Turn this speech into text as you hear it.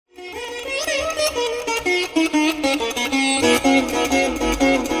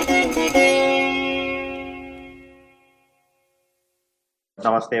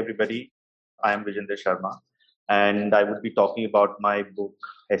Namaste, everybody. I am Vijender Sharma, and I would be talking about my book,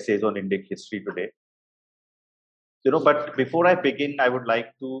 Essays on Indic History today. But before I begin, I would like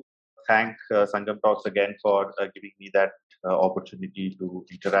to thank Sangam Talks again for giving me that opportunity to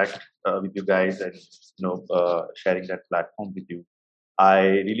interact with you guys and, sharing that platform with you. I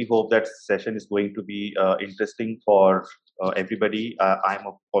really hope that session is going to be interesting for everybody. I'm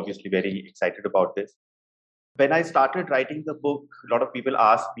obviously very excited about this. When I started writing the book, a lot of people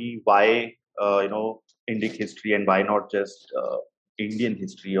asked me why, Indic history and why not just Indian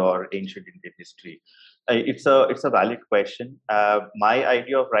history or ancient Indian history. It's a valid question. My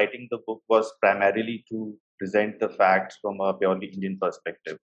idea of writing the book was primarily to present the facts from a purely Indian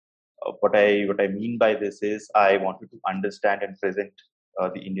perspective. What I mean by this is I wanted to understand and present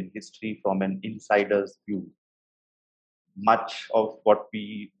the Indian history from an insider's view. Much of what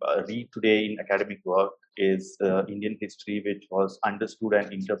we read today in academic work is Indian history, which was understood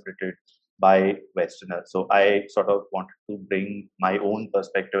and interpreted by Westerners. So I sort of wanted to bring my own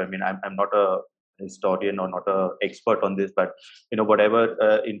perspective. I mean, I'm not a historian or not a expert on this, but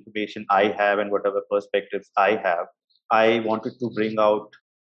whatever information I have and whatever perspectives I have, I wanted to bring out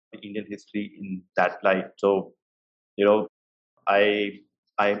the Indian history in that light. So you know, I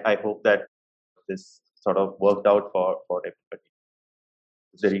I hope that this sort of worked out for everybody,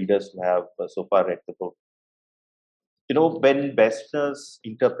 the readers who have so far read the book. When Westerners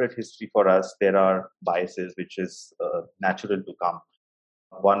interpret history for us, there are biases which is natural to come.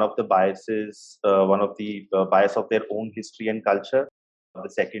 One of the biases, one of the bias of their own history and culture. The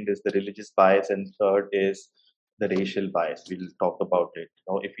second is the religious bias, and third is the racial bias. We'll talk about it.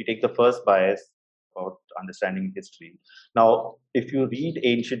 If you take the first bias about understanding history, now if you read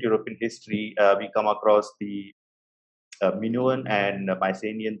ancient European history, we come across the Minoan and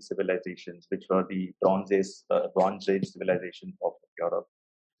Mycenaean civilizations, which were the Bronze Age civilizations of Europe,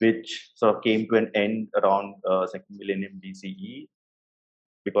 which sort of came to an end around second millennium BCE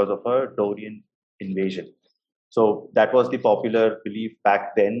because of a Dorian invasion. So that was the popular belief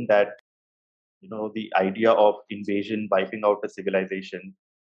back then that the idea of invasion, wiping out a civilization,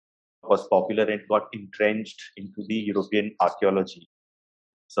 was popular and got entrenched into the European archaeology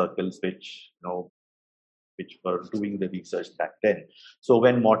circles, which were doing the research back then. So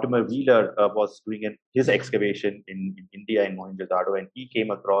when Mortimer Wheeler was doing his excavation in India in Mohenjo-daro, and he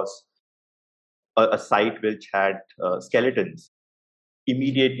came across a site which had skeletons,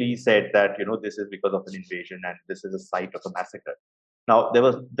 immediately said that this is because of an invasion and this is a site of a massacre. Now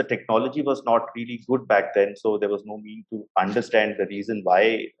the technology was not really good back then, so there was no mean to understand the reason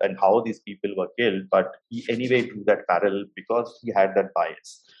why and how these people were killed. But he anyway drew that parallel because he had that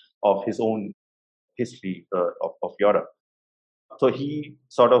bias of his own history of Europe. So he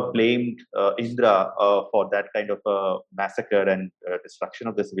sort of blamed Indra for that kind of massacre and destruction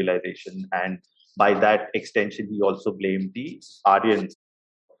of the civilization. And by that extension, he also blamed the Aryans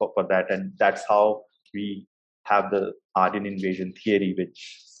for that. And that's how we have the Aryan invasion theory,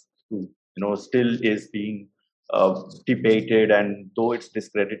 which still is being debated. And though it's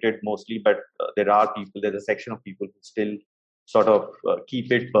discredited mostly, but there's a section of people who still sort of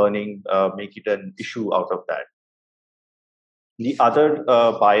keep it burning, make it an issue out of that. The other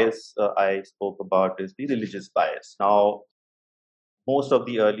bias I spoke about is the religious bias. Now, most of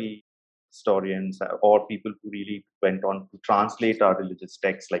the early historians or people who really went on to translate our religious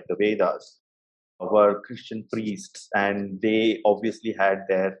texts like the Vedas were Christian priests, and they obviously had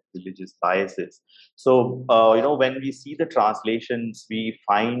their religious biases. So, when we see the translations, we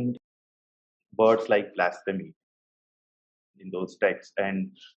find words like blasphemy in those texts. And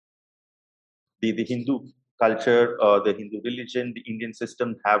the Hindu culture, the Hindu religion, the Indian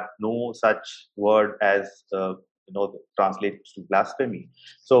system have no such word as translates to blasphemy.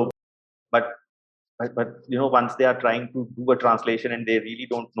 So, but once they are trying to do a translation and they really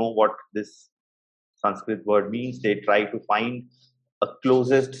don't know what this Sanskrit word means, they try to find a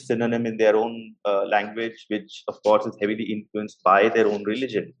closest synonym in their own language, which of course is heavily influenced by their own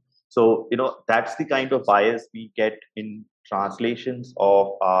religion. So that's the kind of bias we get in translations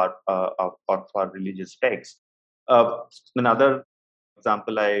of our religious texts. Another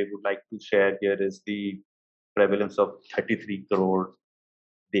example I would like to share here is the prevalence of 33 crore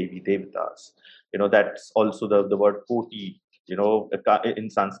Devi Devatas. That's also the word koti. In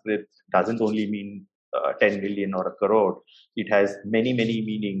Sanskrit doesn't only mean 10 million or a crore. It has many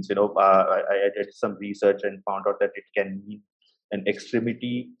meanings. I did some research and found out that it can mean an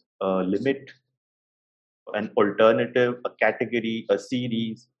extremity, limit, an alternative, a category, a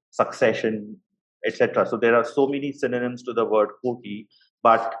series, succession, etc. So there are so many synonyms to the word koti,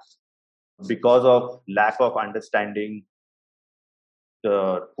 but because of lack of understanding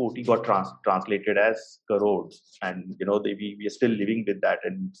koti got translated as crores, and we are still living with that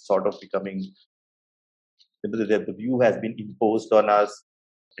and sort of becoming the view has been imposed on us,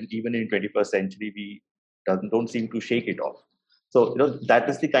 and even in 21st century we don't seem to shake it off. So that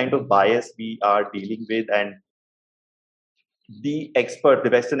is the kind of bias we are dealing with, and the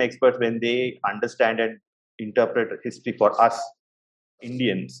Western experts, when they understand and interpret history for us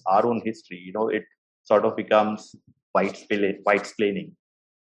Indians, our own history, it sort of becomes white splaining.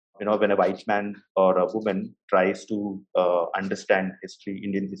 When a white man or a woman tries to understand history,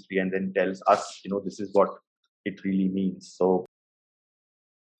 Indian history, and then tells us, this is what it really means. So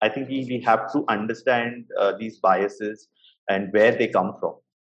I think we have to understand these biases and where they come from.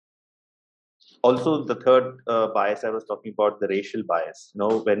 Also, the third bias I was talking about, the racial bias.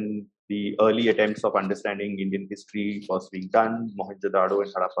 When the early attempts of understanding Indian history was being done, Mohenjo-daro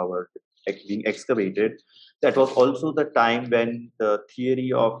and Harappa were being excavated. That was also the time when the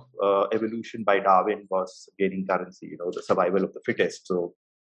theory of evolution by Darwin was gaining currency. The survival of the fittest. So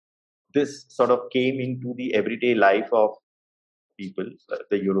this sort of came into the everyday life of people,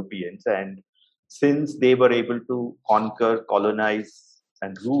 the Europeans, and since they were able to conquer, colonize,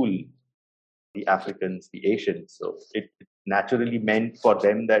 and rule the Africans, the Asians. So it naturally meant for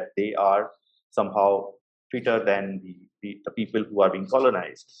them that they are somehow fitter than the people who are being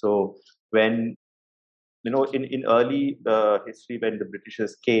colonized. So when, in early history, when the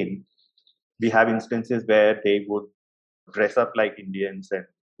Britishers came, we have instances where they would dress up like Indians and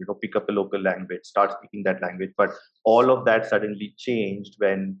pick up a local language, start speaking that language. But all of that suddenly changed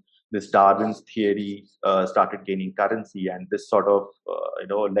when this Darwin's theory started gaining currency, and this sort of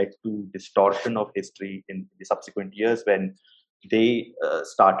led to distortion of history in the subsequent years when they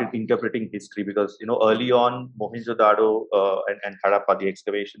started interpreting history. Because early on, Mohenjo-daro and Harappa, the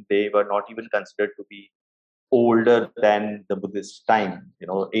excavation, they were not even considered to be older than the Buddhist time.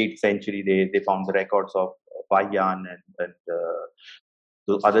 8th century, they found the records of Huayan and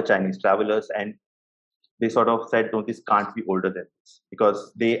the other Chinese travelers, and they sort of said, no, this can't be older than this,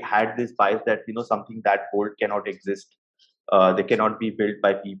 because they had this bias that something that old cannot exist. They cannot be built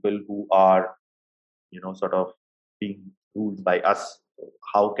by people who are sort of being ruled by us.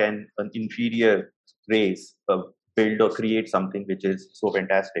 How can an inferior race build or create something which is so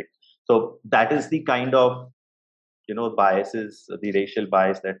fantastic? So that is the kind of biases, the racial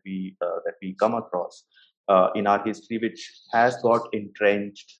bias that we come across in our history, which has got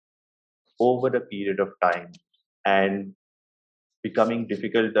entrenched over a period of time and becoming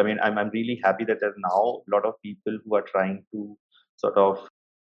difficult. I mean, I'm really happy that there are now a lot of people who are trying to sort of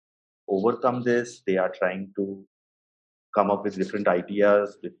overcome this. They are trying to come up with different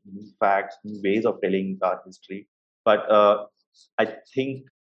ideas, with new facts, new ways of telling our history. But I think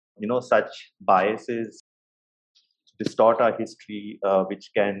such biases distort our history,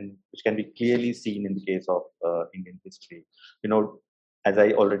 which can be clearly seen in the case of Indian history. As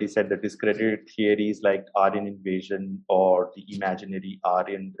I already said, the discredited theories like Aryan invasion or the imaginary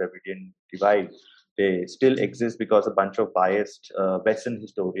Aryan Dravidian divide, they still exist because a bunch of biased Western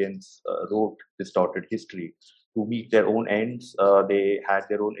historians wrote distorted history to meet their own ends. They had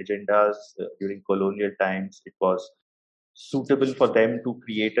their own agendas during colonial times. It was suitable for them to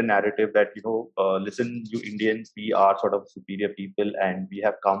create a narrative that listen, you Indians, we are sort of superior people and we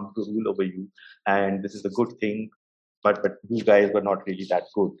have come to rule over you, and this is a good thing. But you guys were not really that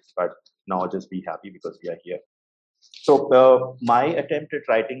good, but now just be happy because we are here. So my attempt at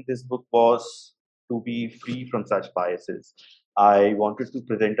writing this book was to be free from such biases. I wanted to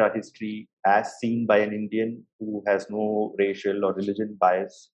present our history as seen by an Indian who has no racial or religion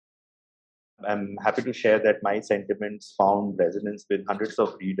bias. I'm happy to share that my sentiments found resonance with hundreds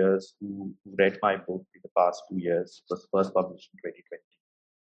of readers who read my book in the past 2 years. It was first published in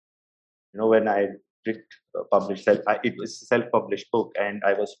 2020. When I did it was a self-published book, and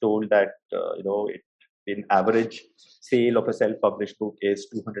I was told that in average sale of a self-published book is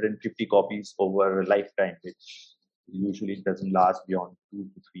 250 copies over a lifetime, which usually doesn't last beyond 2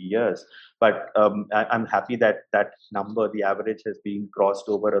 to 3 years. But I'm happy that that number, the average, has been crossed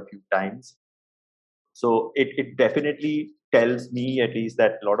over a few times. So it definitely tells me at least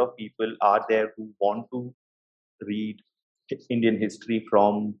that a lot of people are there who want to read Indian history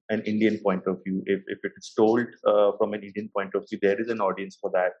from an Indian point of view. If it is told from an Indian point of view, there is an audience for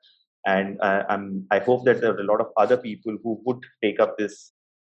that. And I hope that there are a lot of other people who would take up this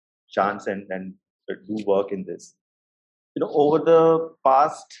chance and do work in this. Over the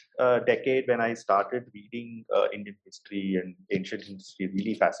past decade, when I started reading Indian history and ancient history,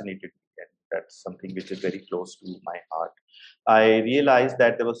 really fascinated me, and that's something which is very close to my heart. I realized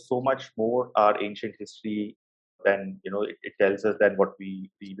that there was so much more our ancient history than it tells us than what we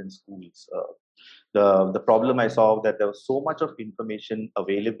read in schools. The problem I saw that there was so much of information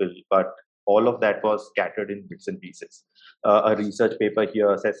available, but all of that was scattered in bits and pieces. A research paper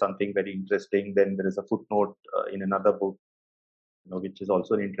here says something very interesting, then there is a footnote in another book, which is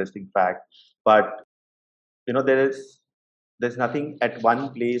also an interesting fact. But there's nothing at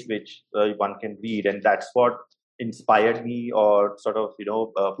one place which one can read, and that's what inspired me, or sort of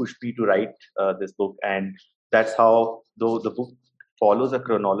pushed me to write this book. And that's how, though the book follows a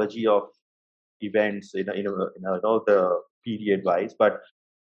chronology of events the period wise, but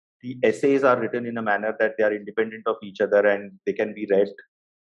the essays are written in a manner that they are independent of each other and they can be read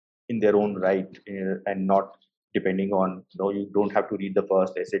in their own right, and not depending on, you don't have to read the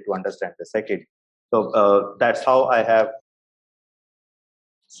first essay to understand the second. So that's how I have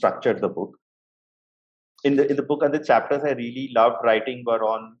structured the book. In the book, and the chapters I really loved writing were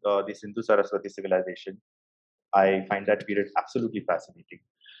on the Sindhu Saraswati civilization. I find that period absolutely fascinating.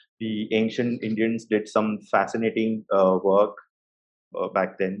 The ancient Indians did some fascinating work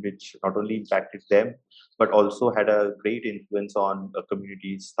back then, which not only impacted them, but also had a great influence on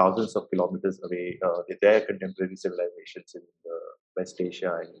communities thousands of kilometers away with their contemporary civilizations in West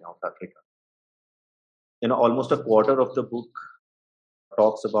Asia and North Africa. Almost a quarter of the book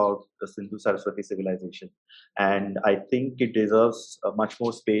talks about the Sindhu Saraswati civilization, and I think it deserves much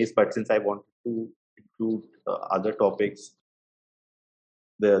more space. But since I wanted to include other topics,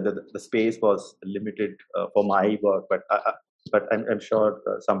 the space was limited for my work. But I'm sure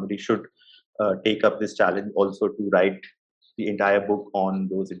somebody should take up this challenge also to write the entire book on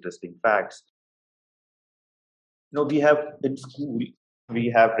those interesting facts. We have in school,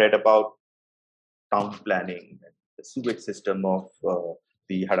 we have read about town planning, the sewage system of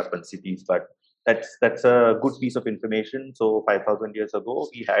the Harappan cities, but that's a good piece of information. So 5,000 years ago,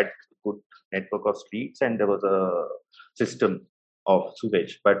 we had a good network of streets and there was a system of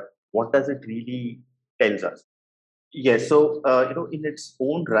sewage. But what does it really tells us? Yes, so in its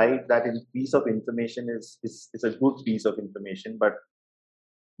own right, that piece of information is a good piece of information, but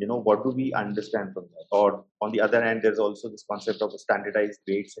what do we understand from that? Or on the other hand, there's also this concept of standardized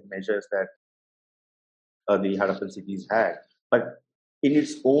weights and measures that the Harappan cities had. But in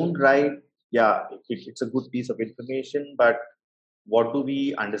its own right, yeah, it's a good piece of information, but what do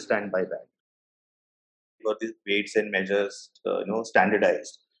we understand by that? Got these weights and measures,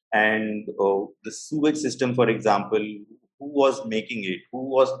 standardized. And the sewage system, for example, who was making it, who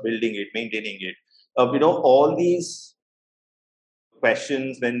was building it, maintaining it? All these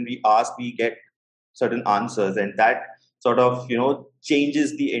questions, when we ask, we get certain answers, and that sort of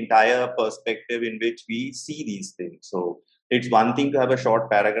changes the entire perspective in which we see these things. So it's one thing to have a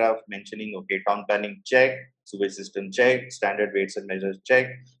short paragraph mentioning, okay, town planning check, sewage system check, standard weights and measures check,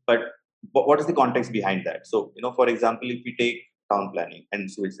 but what is the context behind that? So for example, if we take town planning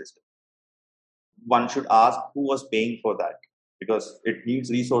and sewage system, one should ask who was paying for that, because it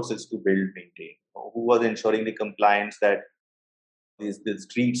needs resources to build, maintain. Who was ensuring the compliance that the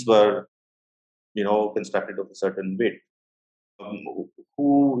streets were constructed of a certain width?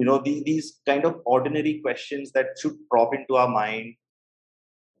 Who, these kind of ordinary questions that should prop into our mind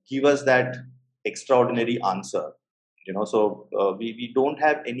give us that extraordinary answer. So we don't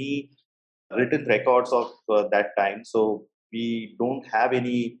have any written records of that time, so we don't have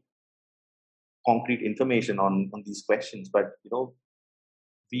any concrete information on these questions. But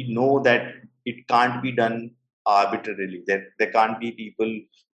we know that it can't be done arbitrarily. There can't be people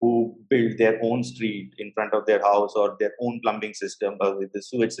who build their own street in front of their house or their own plumbing system, or with the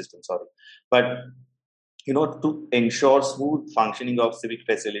sewage system, sorry. But to ensure smooth functioning of civic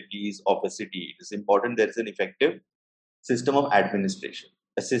facilities of a city, it is important there is an effective system of administration,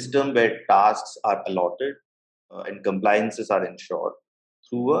 a system where tasks are allotted and compliances are ensured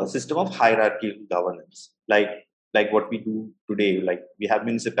through a system of hierarchical governance, like what we do today. Like we have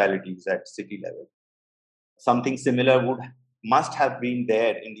municipalities at city level. Something similar must have been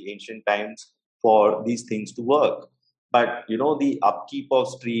there in the ancient times for these things to work. But the upkeep of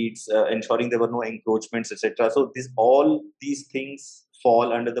streets, ensuring there were no encroachments, etc. So all these things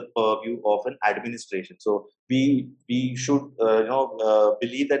fall under the purview of an administration. So we should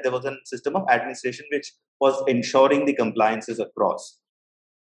believe that there was a system of administration which was ensuring the compliances across.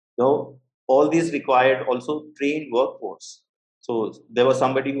 So all these required also trained workforce. So there was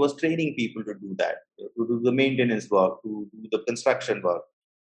somebody who was training people to do that, to do the maintenance work, to do the construction work.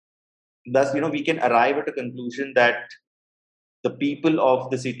 Thus, we can arrive at a conclusion that the people of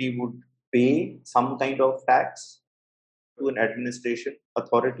the city would pay some kind of tax to an administration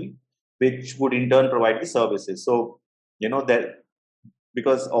authority, which would in turn provide the services. So, that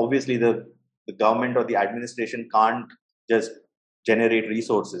because obviously the the government or the administration can't just generate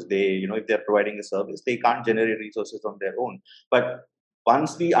resources. They, if they're providing a service, they can't generate resources on their own. But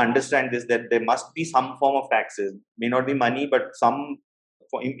once we understand this, that there must be some form of taxes, may not be money, but some,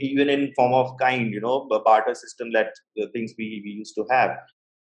 even in form of kind, a barter system, that the things we used to have.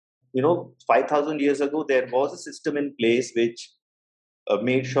 5,000 years ago, there was a system in place which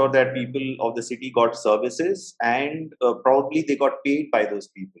made sure that people of the city got services, and probably they got paid by those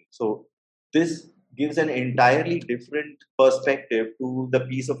people. So this gives an entirely different perspective to the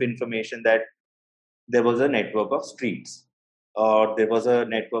piece of information that there was a network of streets or there was a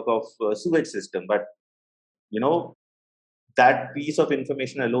network of sewage system. But you know that piece of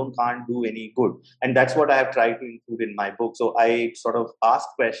information alone can't do any good, and that's what I have tried to include in my book. So I sort of ask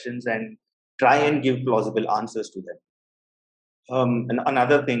questions and try and give plausible answers to them. And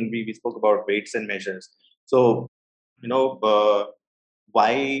another thing, we spoke about weights and measures. So, you know,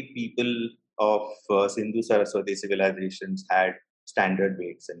 why people of Sindhu Saraswati civilizations had standard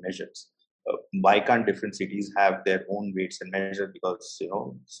weights and measures. Why can't different cities have their own weights and measures? Because,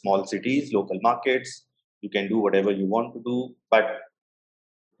 small cities, local markets, you can do whatever you want to do. But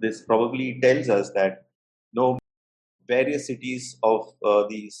this probably tells us that, various cities of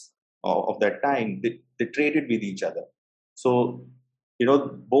these of that time, they traded with each other. So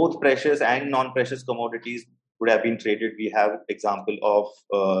both precious and non-precious commodities would have been traded. We have example of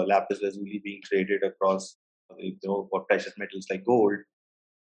lapis lazuli being traded across for precious metals like gold,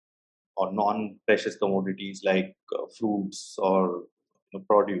 or non-precious commodities like fruits or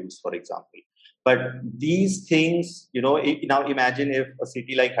produce, for example. But these things, now imagine if a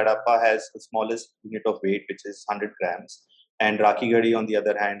city like Harappa has the smallest unit of weight, which is 100 grams, and Rakhigarhi, on the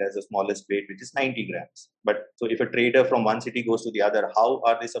other hand, has the smallest weight, which is 90 grams. But so if a trader from one city goes to the other, how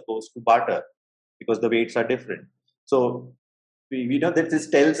are they supposed to barter? Because the weights are different. So we know that this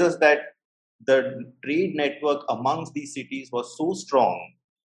tells us that the trade network amongst these cities was so strong,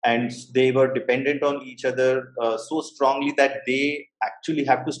 and they were dependent on each other so strongly that they actually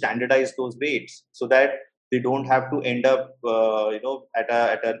have to standardize those weights, so that they don't have to end up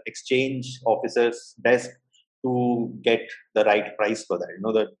at an exchange officer's desk to get the right price for that.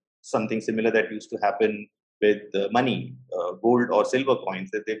 That something similar that used to happen with money, gold or silver coins,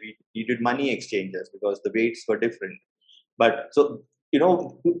 that they needed money exchanges because the weights were different. But so,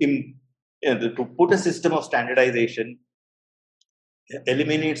 to put a system of standardization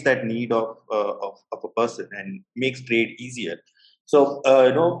eliminates that need of a person and makes trade easier. So,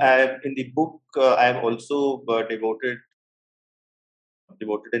 in the book, I have also devoted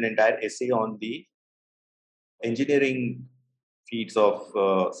an entire essay on the engineering feats of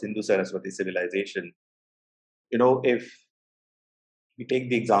Sindhu Saraswati civilization. If we take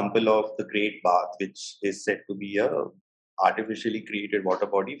the example of the Great Bath, which is said to be a artificially created water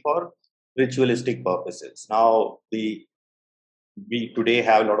body for ritualistic purposes. Now, we today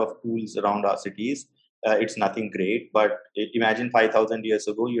have a lot of pools around our cities. It's nothing great, but imagine 5,000 years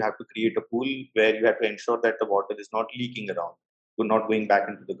ago, you have to create a pool where you have to ensure that the water is not leaking around, not going back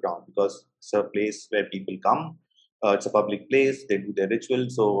into the ground, because it's a place where people come. It's a public place. They do their ritual,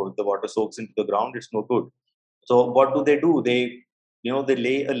 so the water soaks into the ground. It's no good. So what do? They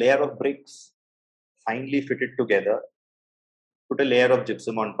lay a layer of bricks, finely fitted together, put a layer of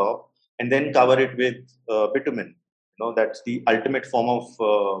gypsum on top, and then cover it with bitumen. That's the ultimate form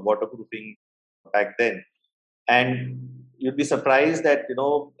of waterproofing back then. And you'd be surprised that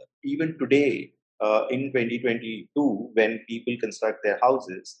even today, in 2022, when people construct their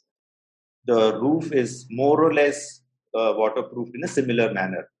houses, the roof is more or less waterproofed in a similar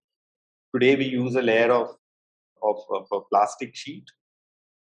manner. Today we use a layer of a plastic sheet,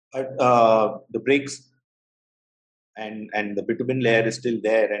 but the bricks and the bitumen layer is still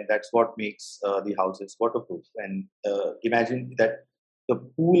there, and that's what makes the houses waterproof. And imagine that the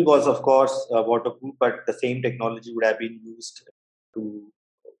pool was, of course, waterproof, but the same technology would have been used to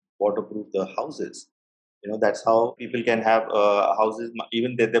waterproof the houses. That's how people can have houses,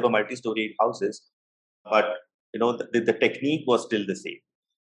 even there were multi-storied houses, but the technique was still the same.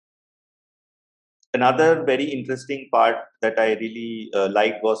 Another very interesting part that I really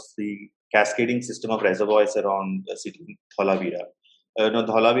liked was the cascading system of reservoirs around the city Dholavira.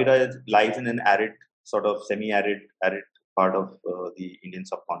 Dholavira lies in an arid, sort of arid part of the Indian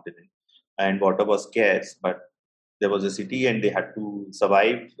subcontinent, and water was scarce. But there was a city, and they had to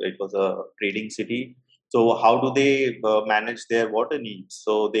survive. It was a trading city. So how do they manage their water needs?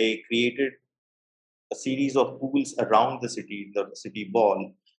 So they created a series of pools around the city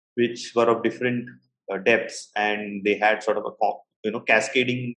wall, which were of different depths, and they had sort of a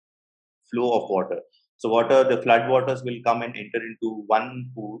cascading flow of water. So the flood waters will come and enter into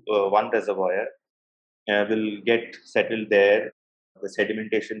one reservoir, will get settled there. The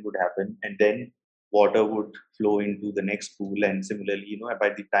sedimentation would happen, and then water would flow into the next pool. And similarly, by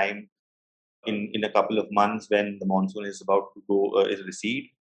the time in a couple of months when the monsoon is about to go is recede,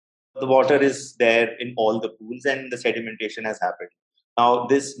 the water is there in all the pools and the sedimentation has happened. Now,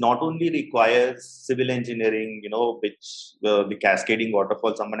 this not only requires civil engineering, which the cascading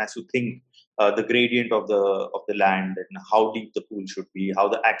waterfall, someone has to think the gradient of the land and how deep the pool should be, how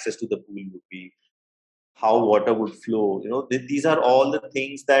the access to the pool would be, how water would flow. These are all the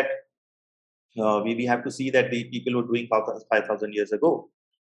things that we have to see that the people were doing 5,000 years ago.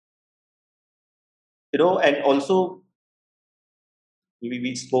 And also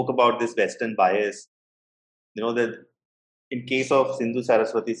we spoke about this Western bias. That in case of Sindhu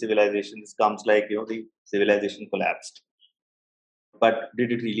Saraswati civilization, this comes like, the civilization collapsed. But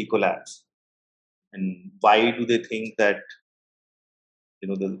did it really collapse? And why do they think that,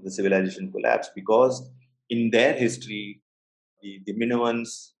 the civilization collapsed? Because in their history, the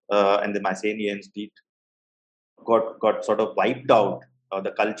Minoans and the Mycenaeans got sort of wiped out.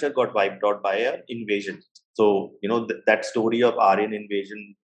 The culture got wiped out by an invasion. So, that story of Aryan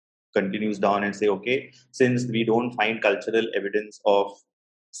invasion continues down and say, okay, since we don't find cultural evidence of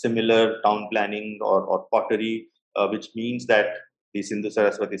similar town planning or pottery, which means that the Sindhu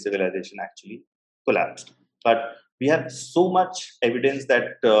Saraswati civilization actually collapsed. But we have so much evidence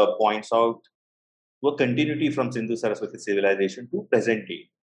that points out to a continuity from Sindhu Saraswati civilization to present day.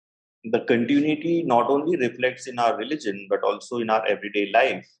 The continuity not only reflects in our religion but also in our everyday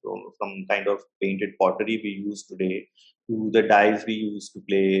life. So from kind of painted pottery we use today to the dice we use to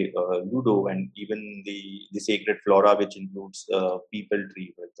play ludo, and even the sacred flora, which includes people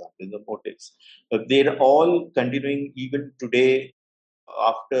tree, for example, the motifs. They're all continuing even today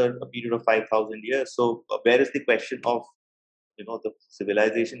after a period of 5,000 years. So where is the question of the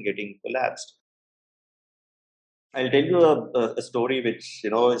civilization getting collapsed? I'll tell you a story which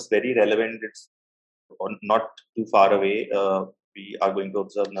is very relevant. It's not too far away. We are going to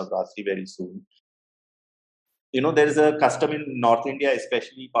observe Navratri very soon. There is a custom in North India,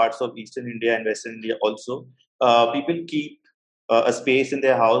 especially parts of Eastern India and Western India also. People keep a space in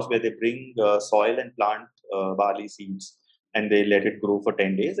their house where they bring soil and plant barley seeds, and they let it grow for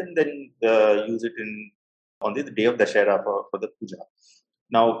 10 days and then use it on the day of Dashera for the puja.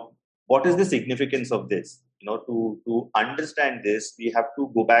 Now, what is the significance of this? To understand this, we have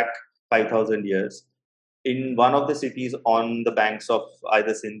to go back 5,000 years. In one of the cities on the banks of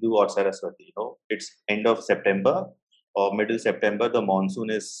either Sindhu or Saraswati, it's end of September or middle September, the monsoon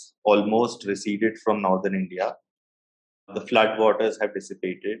is almost receded from northern India. The flood waters have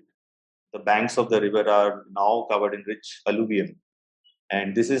dissipated. The banks of the river are now covered in rich alluvium.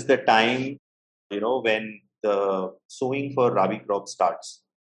 And this is the time, when the sowing for Rabi crop starts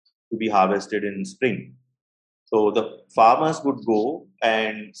to be harvested in spring. So the farmers would go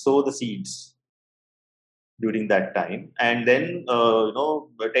and sow the seeds during that time, and then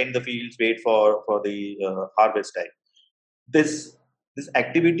tend the fields, wait for the harvest time. This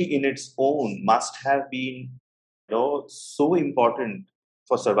activity in its own must have been so important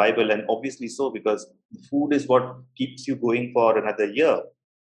for survival, and obviously so because food is what keeps you going for another year.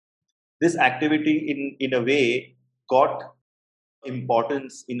 This activity in a way got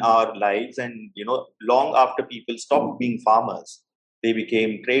importance in our lives, and long after people stopped being farmers, they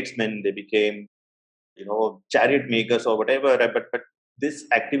became tradesmen, they became chariot makers or whatever, but this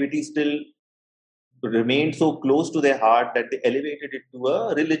activity still remained so close to their heart that they elevated it to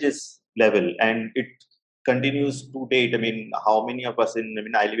a religious level, and it continues to date. I mean, how many of us I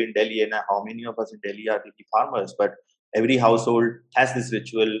live in Delhi, and how many of us in Delhi are really farmers, but every household has this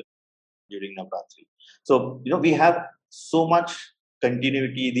ritual during Navratri. So we have so much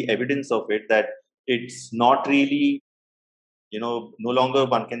continuity, the evidence of it, that it's not really no longer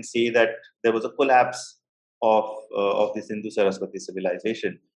one can say that there was a collapse of this Sindhu Saraswati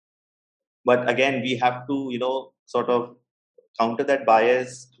civilization. But again, we have to sort of counter that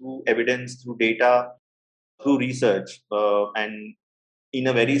bias through evidence, through data, through research, and in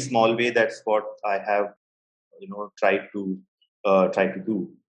a very small way. That's what I have tried to do.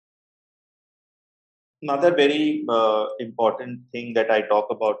 Another very important thing that I talk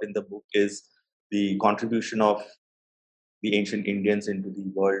about in the book is the contribution of the ancient Indians into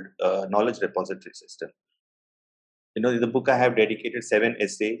the world knowledge repository system. In the book, I have dedicated 7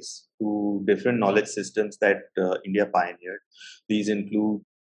 essays to different knowledge systems that India pioneered. These include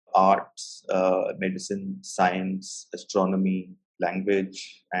arts, medicine, science, astronomy,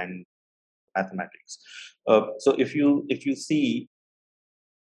 language, and mathematics. So if you see,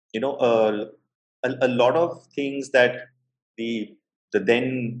 a lot of things that the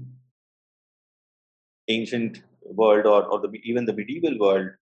then ancient world or even the medieval world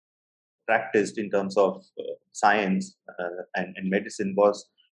practiced in terms of science and medicine was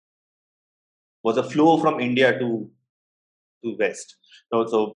a flow from India to West.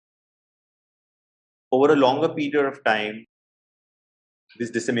 So over a longer period of time, this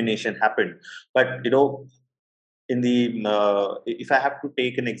dissemination happened. But in the if I have to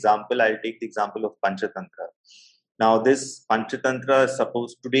take an example, I'll take the example of Panchatantra. Now, this Panchatantra,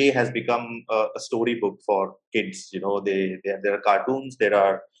 suppose today, has become a storybook for kids. There are cartoons, there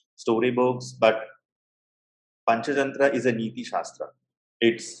are storybooks, but Panchatantra is a Niti Shastra.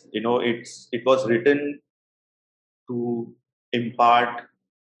 It was written to impart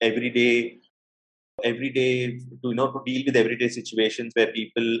everyday to deal with everyday situations where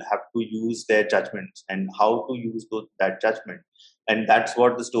people have to use their judgments and how to use that judgment, and that's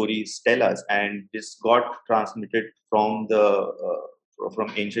what the stories tell us. And this got transmitted from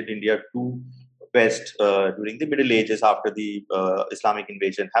ancient India to West during the Middle Ages. After the Islamic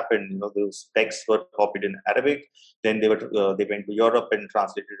invasion happened, those texts were copied in Arabic. Then they went to Europe and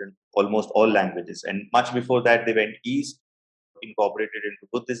translated in almost all languages. And much before that, they went east, incorporated into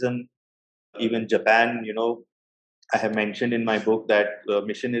Buddhism. Even Japan, I have mentioned in my book that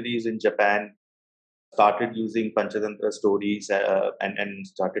missionaries in Japan started using Panchatantra stories and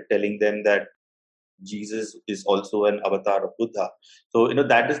started telling them that Jesus is also an avatar of Buddha. So,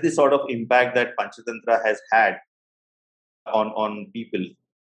 that is the sort of impact that Panchatantra has had on people.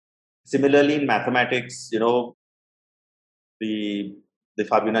 Similarly, in mathematics, the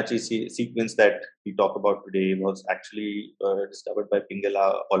Fibonacci sequence that we talk about today was actually discovered by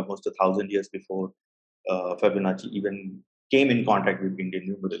Pingala almost 1,000 years before Fibonacci even came in contact with Indian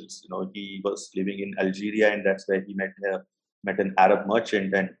numerals. He was living in Algeria, and that's where he met an Arab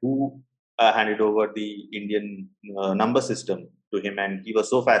merchant, and who handed over the Indian number system to him. And he was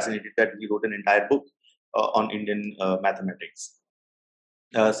so fascinated that he wrote an entire book on Indian mathematics.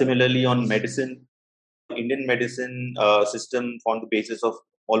 Similarly, on medicine, Indian medicine system formed the basis of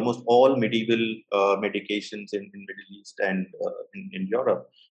almost all medieval medications in Middle East and in Europe.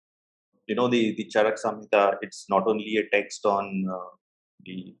 The Charak Samhita, it's not only a text on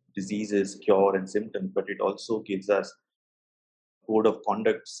the diseases, cure, and symptoms, but it also gives us code of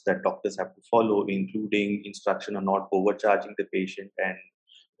conducts that doctors have to follow, including instruction on not overcharging the patient and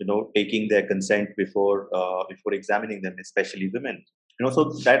taking their consent before examining them, especially women.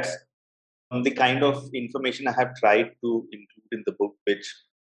 So that's the kind of information I have tried to include in the book, which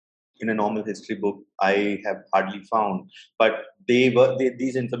in a normal history book I have hardly found. But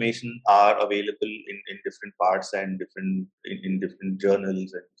these information are available in different parts and in different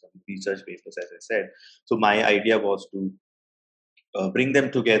journals and some research papers, as I said. So my idea was to bring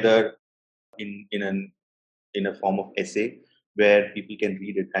them together in a form of essay where people can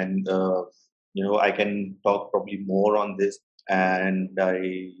read it, and I can talk probably more on this. And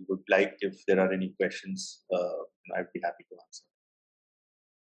I would like, if there are any questions, I'd be happy to answer.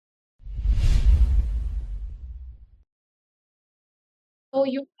 So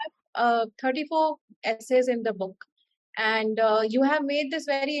you have 34 essays in the book, and you have made this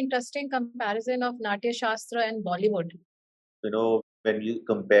very interesting comparison of Natya Shastra and Bollywood. When you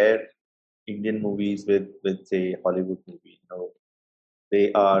compare Indian movies with say Hollywood movie,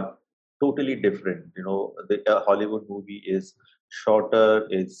 they are totally different. The Hollywood movie is shorter,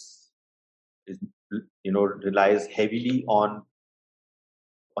 is relies heavily on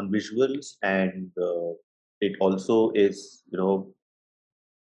visuals, and it also is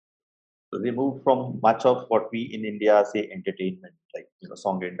removed from much of what we in India say entertainment, like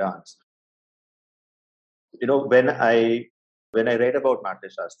song and dance. When I read about Natya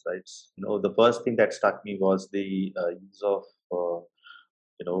Shastra, it's the first thing that struck me was the use of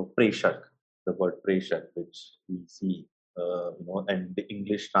preshak, the word preshak, which we see, and the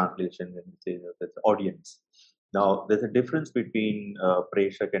English translation when we say that it's audience. Now, there's a difference between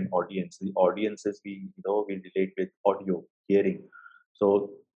preshak and audience. The audience is we relate with audio, hearing.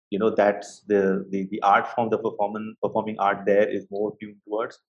 So that's the art form, the performing art there is more tuned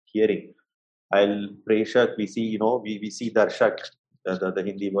towards hearing. While preshak, we see we see darshak, the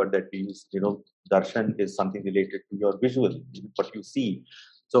Hindi word that we use. Darshan is something related to your visual, what you see.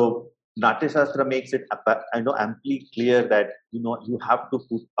 So Natya Shastra makes it amply clear that you have to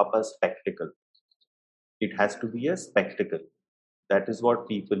put up a spectacle. It has to be a spectacle. That is what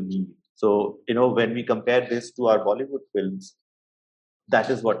people need. So when we compare this to our Bollywood films, that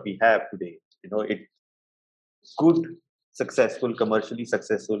is what we have today. It good, successful, commercially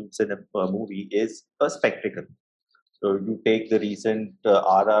successful cinema movie is a spectacle. So you take the recent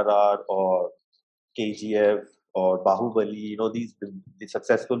RRR or KGF or Bahubali, these the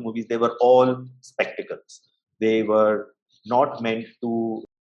successful movies, they were all spectacles. They were not meant to,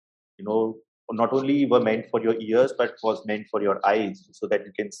 not only were meant for your ears, but was meant for your eyes, so that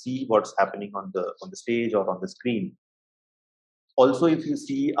you can see what's happening on the stage or on the screen. Also, if you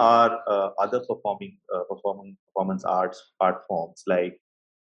see our other performance art forms like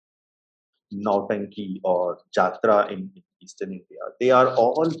Nautanki or Jatra in Eastern India, they are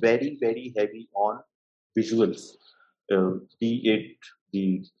all very, very heavy on visuals, be it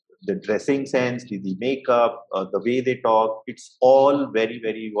the dressing sense, the makeup, the way they talk. It's all very,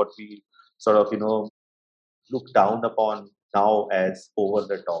 very what we sort of look down upon now as over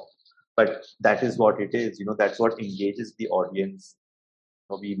the top. But that is what it is. That's what engages the audience.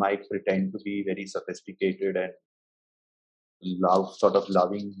 We might pretend to be very sophisticated and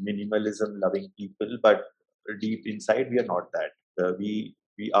loving minimalism, loving people, but deep inside we are not that. We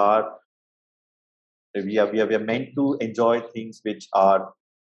are we are meant to enjoy things which are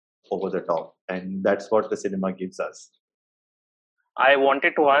over the top, and that's what the cinema gives us. I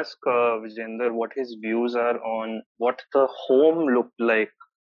wanted to ask Vijender what his views are on what the home looked like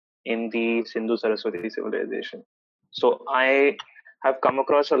in the Sindhu Saraswati civilization. So I have come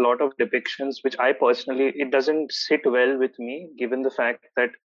across a lot of depictions which I personally, it doesn't sit well with me given the fact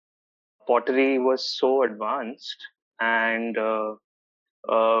that pottery was so advanced and the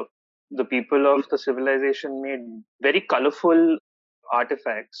people of the civilization made very colorful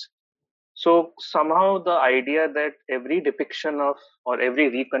artifacts. So somehow the idea that every depiction of or every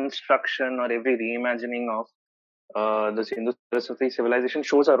reconstruction or every reimagining of the Sindhu Saraswati civilization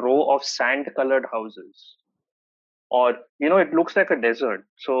shows a row of sand-colored houses, or it looks like a desert.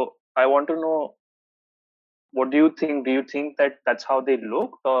 So I want to know, what do you think? Do you think that that's how they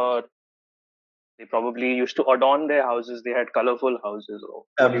looked, or they probably used to adorn their houses? They had colorful houses. Or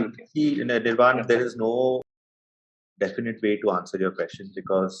what do you think? See, Nirvan, there is no definite way to answer your question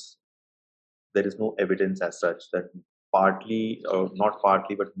because there is no evidence as such that partly, or not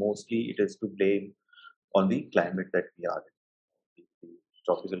partly, but mostly it is to blame on the climate that we are in, the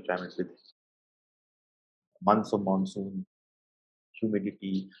tropical climate with months of monsoon,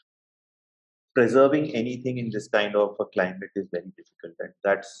 humidity. Preserving anything in this kind of a climate is very difficult, and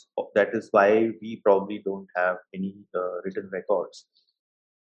that is why we probably don't have any written records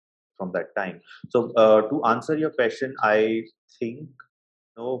from that time. So, to answer your question, I think,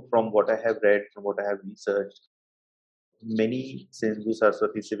 from what I have read, from what I have researched, many Sindhu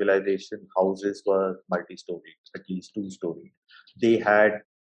Saraswati civilization houses were multi-storied, at least two-storied. They had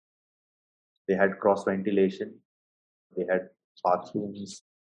cross ventilation. They had bathrooms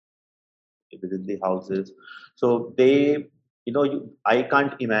within the houses. So I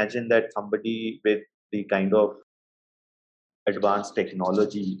can't imagine that somebody with the kind of advanced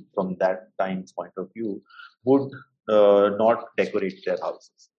technology from that time's point of view would not decorate their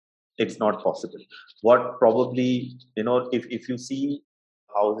houses. It's not possible. What probably, if you see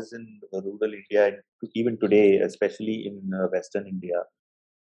houses in rural India, even today, especially in Western India,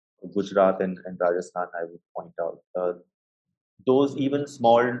 Gujarat and Rajasthan, I would point out. Those even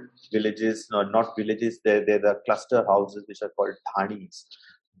small villages, not villages, they're the cluster houses which are called dhanis.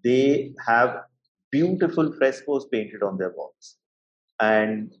 They have beautiful frescoes painted on their walls.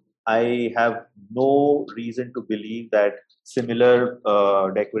 And I have no reason to believe that similar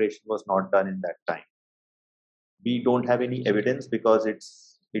decoration was not done in that time. We don't have any evidence because it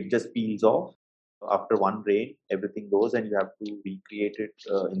just peels off after one rain. Everything goes, and you have to recreate it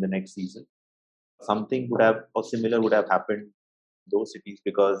in the next season. Something would have or similar would have happened in those cities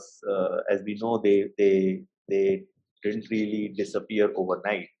because, as we know, they didn't really disappear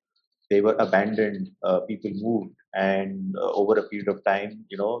overnight. They were abandoned. People moved, and over a period of time,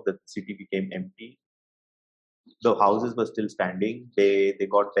 the city became empty. The houses were still standing. They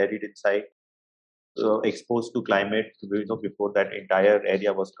got buried inside, exposed to climate. Before that entire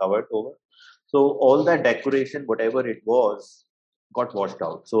area was covered over. So all that decoration, whatever it was, got washed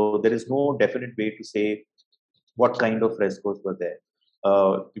out. So there is no definite way to say what kind of frescoes were there.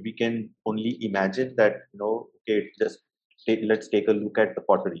 We can only imagine that, okay, let's take a look at the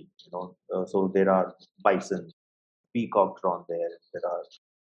pottery. So there are bison, peacocks on there. There are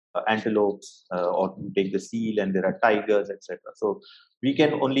antelopes, or you take the seal, and there are tigers, etc. So we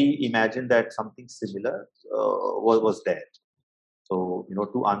can only imagine that something similar was there. So,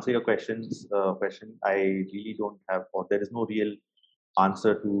 to answer your question, I really don't have, or there is no real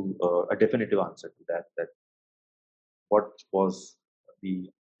answer to a definitive answer to that. That what was the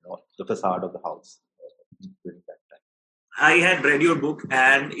facade of the house during that time. I had read your book,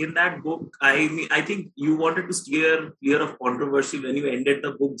 and in that book, I think you wanted to steer clear of controversy when you ended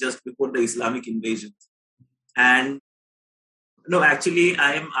the book just before the Islamic invasion. And no, actually,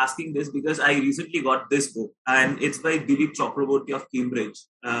 I am asking this because I recently got this book, and it's by Dilip Chakraborty of Cambridge.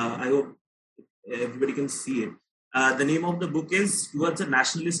 I hope everybody can see it. The name of the book is Towards a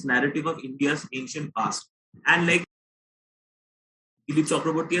Nationalist Narrative of India's Ancient Past. And like Dilip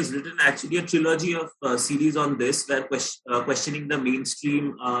Chakraborty has written actually a trilogy of series on this, where questioning the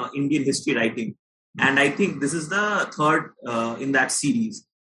mainstream Indian history writing. And I think this is the third in that series.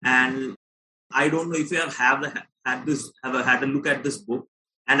 And I don't know if you have had a look at this book,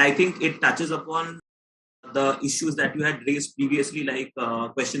 and I think it touches upon the issues that you had raised previously, like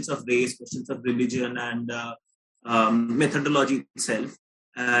questions of race, questions of religion, and methodology itself.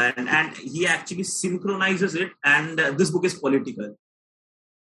 And he actually synchronizes it, and this book is political.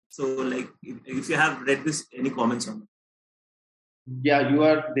 So, like, if you have read this, any comments on it? Yeah, you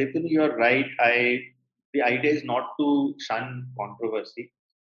are right. The idea is not to shun controversy.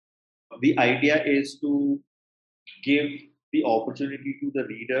 The idea is to give the opportunity to the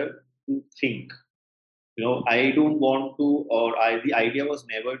reader to think. I don't want to, the idea was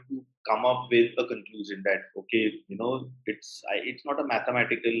never to come up with a conclusion that, okay, it's not a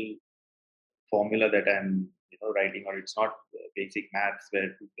mathematical formula that I'm, writing, or it's not basic maths where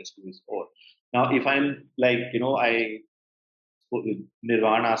 2 + 2 is 4. Now, if I'm like,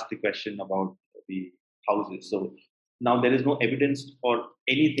 Nirvana asked the question about the houses. So now there is no evidence for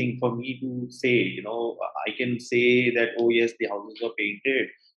anything for me to say. I can say that, oh yes, the houses were painted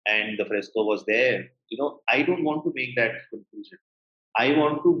and the fresco was there. I don't want to make that conclusion. I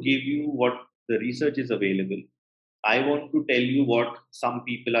want to give you what the research is available. I want to tell you what some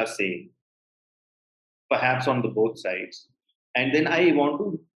people are saying, perhaps on the both sides. And then I want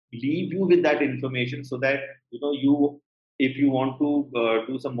to leave you with that information so that, if you want to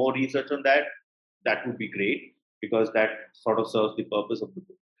do some more research on that, that would be great, because that sort of serves the purpose of the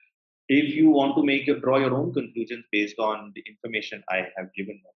book. If you want to draw your own conclusions based on the information I have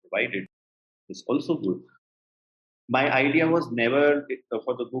given or provided, it's also good. My idea was never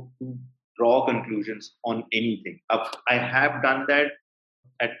for the book to draw conclusions on anything. I have done that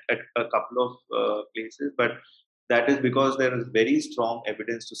at a couple of places, but that is because there is very strong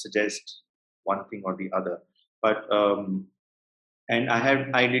evidence to suggest one thing or the other. But and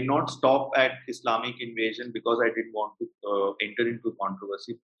I did not stop at Islamic invasion because I didn't want to enter into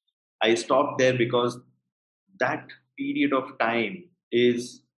controversy. I stopped there because that period of time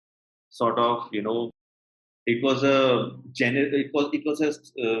is sort of, it was a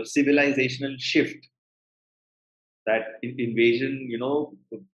civilizational shift. That invasion,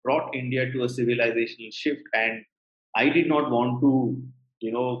 brought India to a civilizational shift, and I did not want to,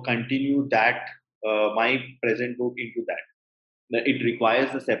 continue that my present book into that. It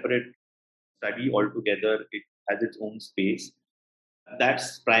requires a separate study altogether. It has its own space.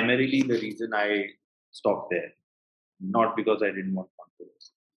 That's primarily the reason I stopped there, not because I didn't want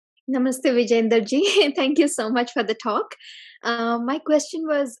controversy. Namaste, Vijender ji. Thank you so much for the talk. My question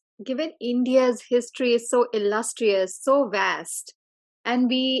was, given India's history is so illustrious, so vast, and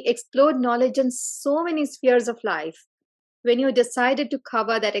we explored knowledge in so many spheres of life, when you decided to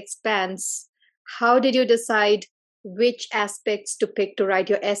cover that expanse, how did you decide which aspects to pick to write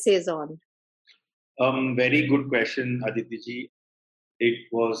your essays on? Very good question, Aditi ji. It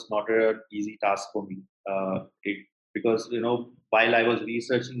was not an easy task for me. Because while I was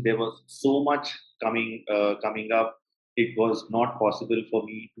researching, there was so much coming up. It was not possible for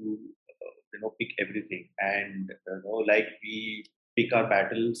me to pick everything. And like we pick our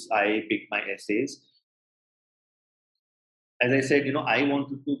battles, I pick my essays. As I said, I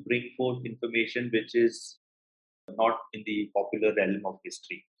wanted to bring forth information which is not in the popular realm of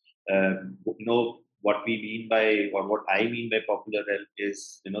history. What we mean by, or what I mean by popular realm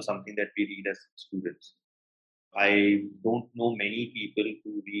is, something that we read as students. I don't know many people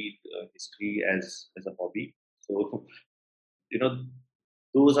who read history as a hobby. So,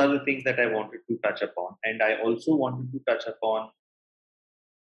 those are the things that I wanted to touch upon. And I also wanted to touch upon,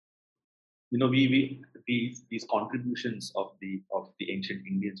 these contributions of the ancient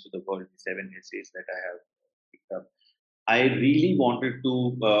Indians to the world, the 7 essays that I have picked up. I really wanted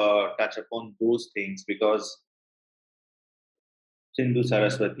to touch upon those things because Sindhu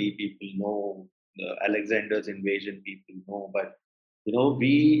Saraswati people know, the Alexander's invasion people know, but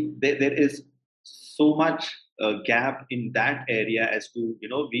there is so much gap in that area as to,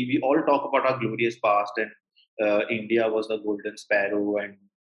 we all talk about our glorious past, and India was the golden sparrow, and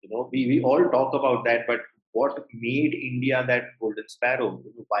we all talk about that, but what made India that golden sparrow?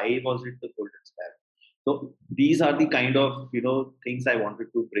 Why was it the golden sparrow? So these are the kind of things I wanted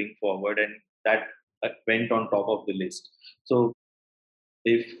to bring forward, and that went on top of the list. So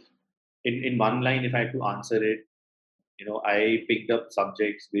if in one line, if I had to answer it, I picked up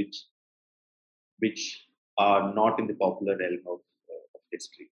subjects which are not in the popular realm of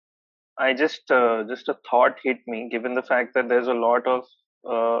history. I just a thought hit me, given the fact that there's a lot of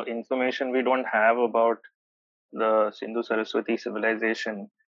information we don't have about the Sindhu Saraswati civilization.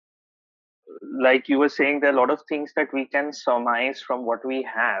 Like you were saying, there are a lot of things that we can surmise from what we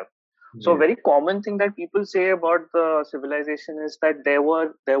have. So a very common thing that people say about the civilization is that there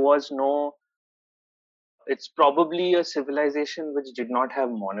was no, it's probably a civilization which did not have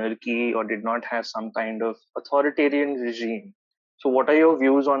monarchy or did not have some kind of authoritarian regime. So what are your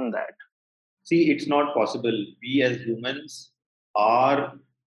views on that? See, it's not possible. We as humans are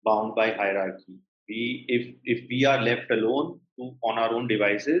bound by hierarchy. If we are left alone on our own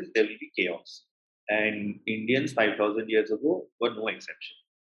devices, there will be chaos. And Indians 5,000 years ago were no exception.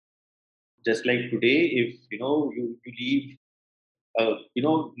 Just like today, if you leave,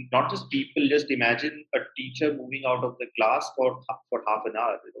 not just people. Just imagine a teacher moving out of the class for half an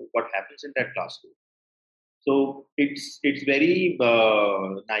hour. What happens in that classroom? So it's very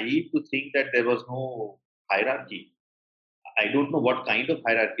naive to think that there was no hierarchy. I don't know what kind of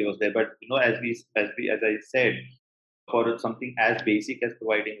hierarchy was there, but as I said, for something as basic as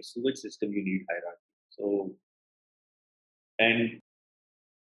providing a sewage system, you need hierarchy. So, and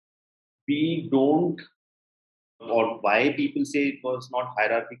we don't, or why people say it was not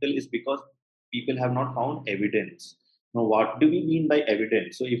hierarchical is because people have not found evidence. Now, what do we mean by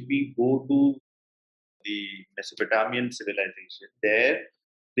evidence? So, if we go to the Mesopotamian civilization, there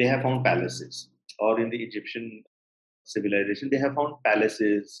they have found palaces, or in the Egyptian civilization, they have found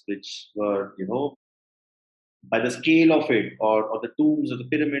palaces which were, by the scale of it, or the tombs or the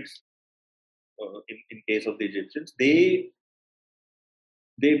pyramids. In case of the Egyptians, they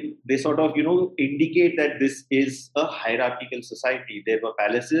sort of indicate that this is a hierarchical society. There were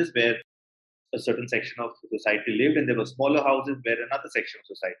palaces where a certain section of society lived, and there were smaller houses where another section of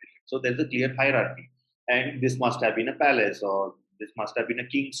society lived. So there's a clear hierarchy, and this must have been a palace, or this must have been a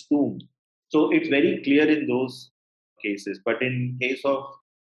king's tomb. So it's very clear in those cases. But in case of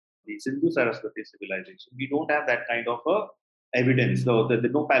the Sindhu Saraswati civilization, we don't have that kind of evidence. So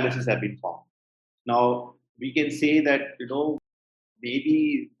no palaces have been found. Now we can say that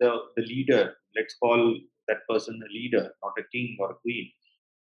maybe the leader, let's call that person a leader, not a king or a queen.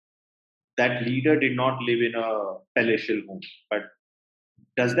 That leader did not live in a palatial home. But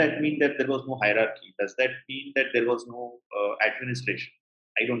does that mean that there was no hierarchy? Does that mean that there was no administration?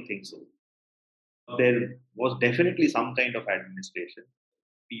 I don't think so. There was definitely some kind of administration.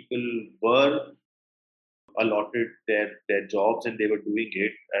 People were allotted their jobs, and they were doing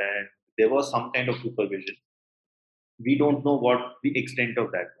it, and there was some kind of supervision. We don't know what the extent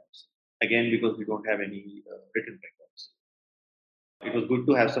of that was. Again, because we don't have any written records. It was good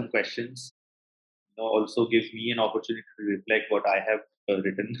to have some questions. Also gives me an opportunity to reflect what I have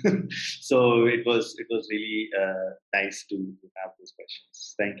written. So it was really nice to have those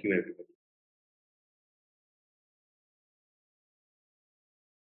questions. Thank you, everybody.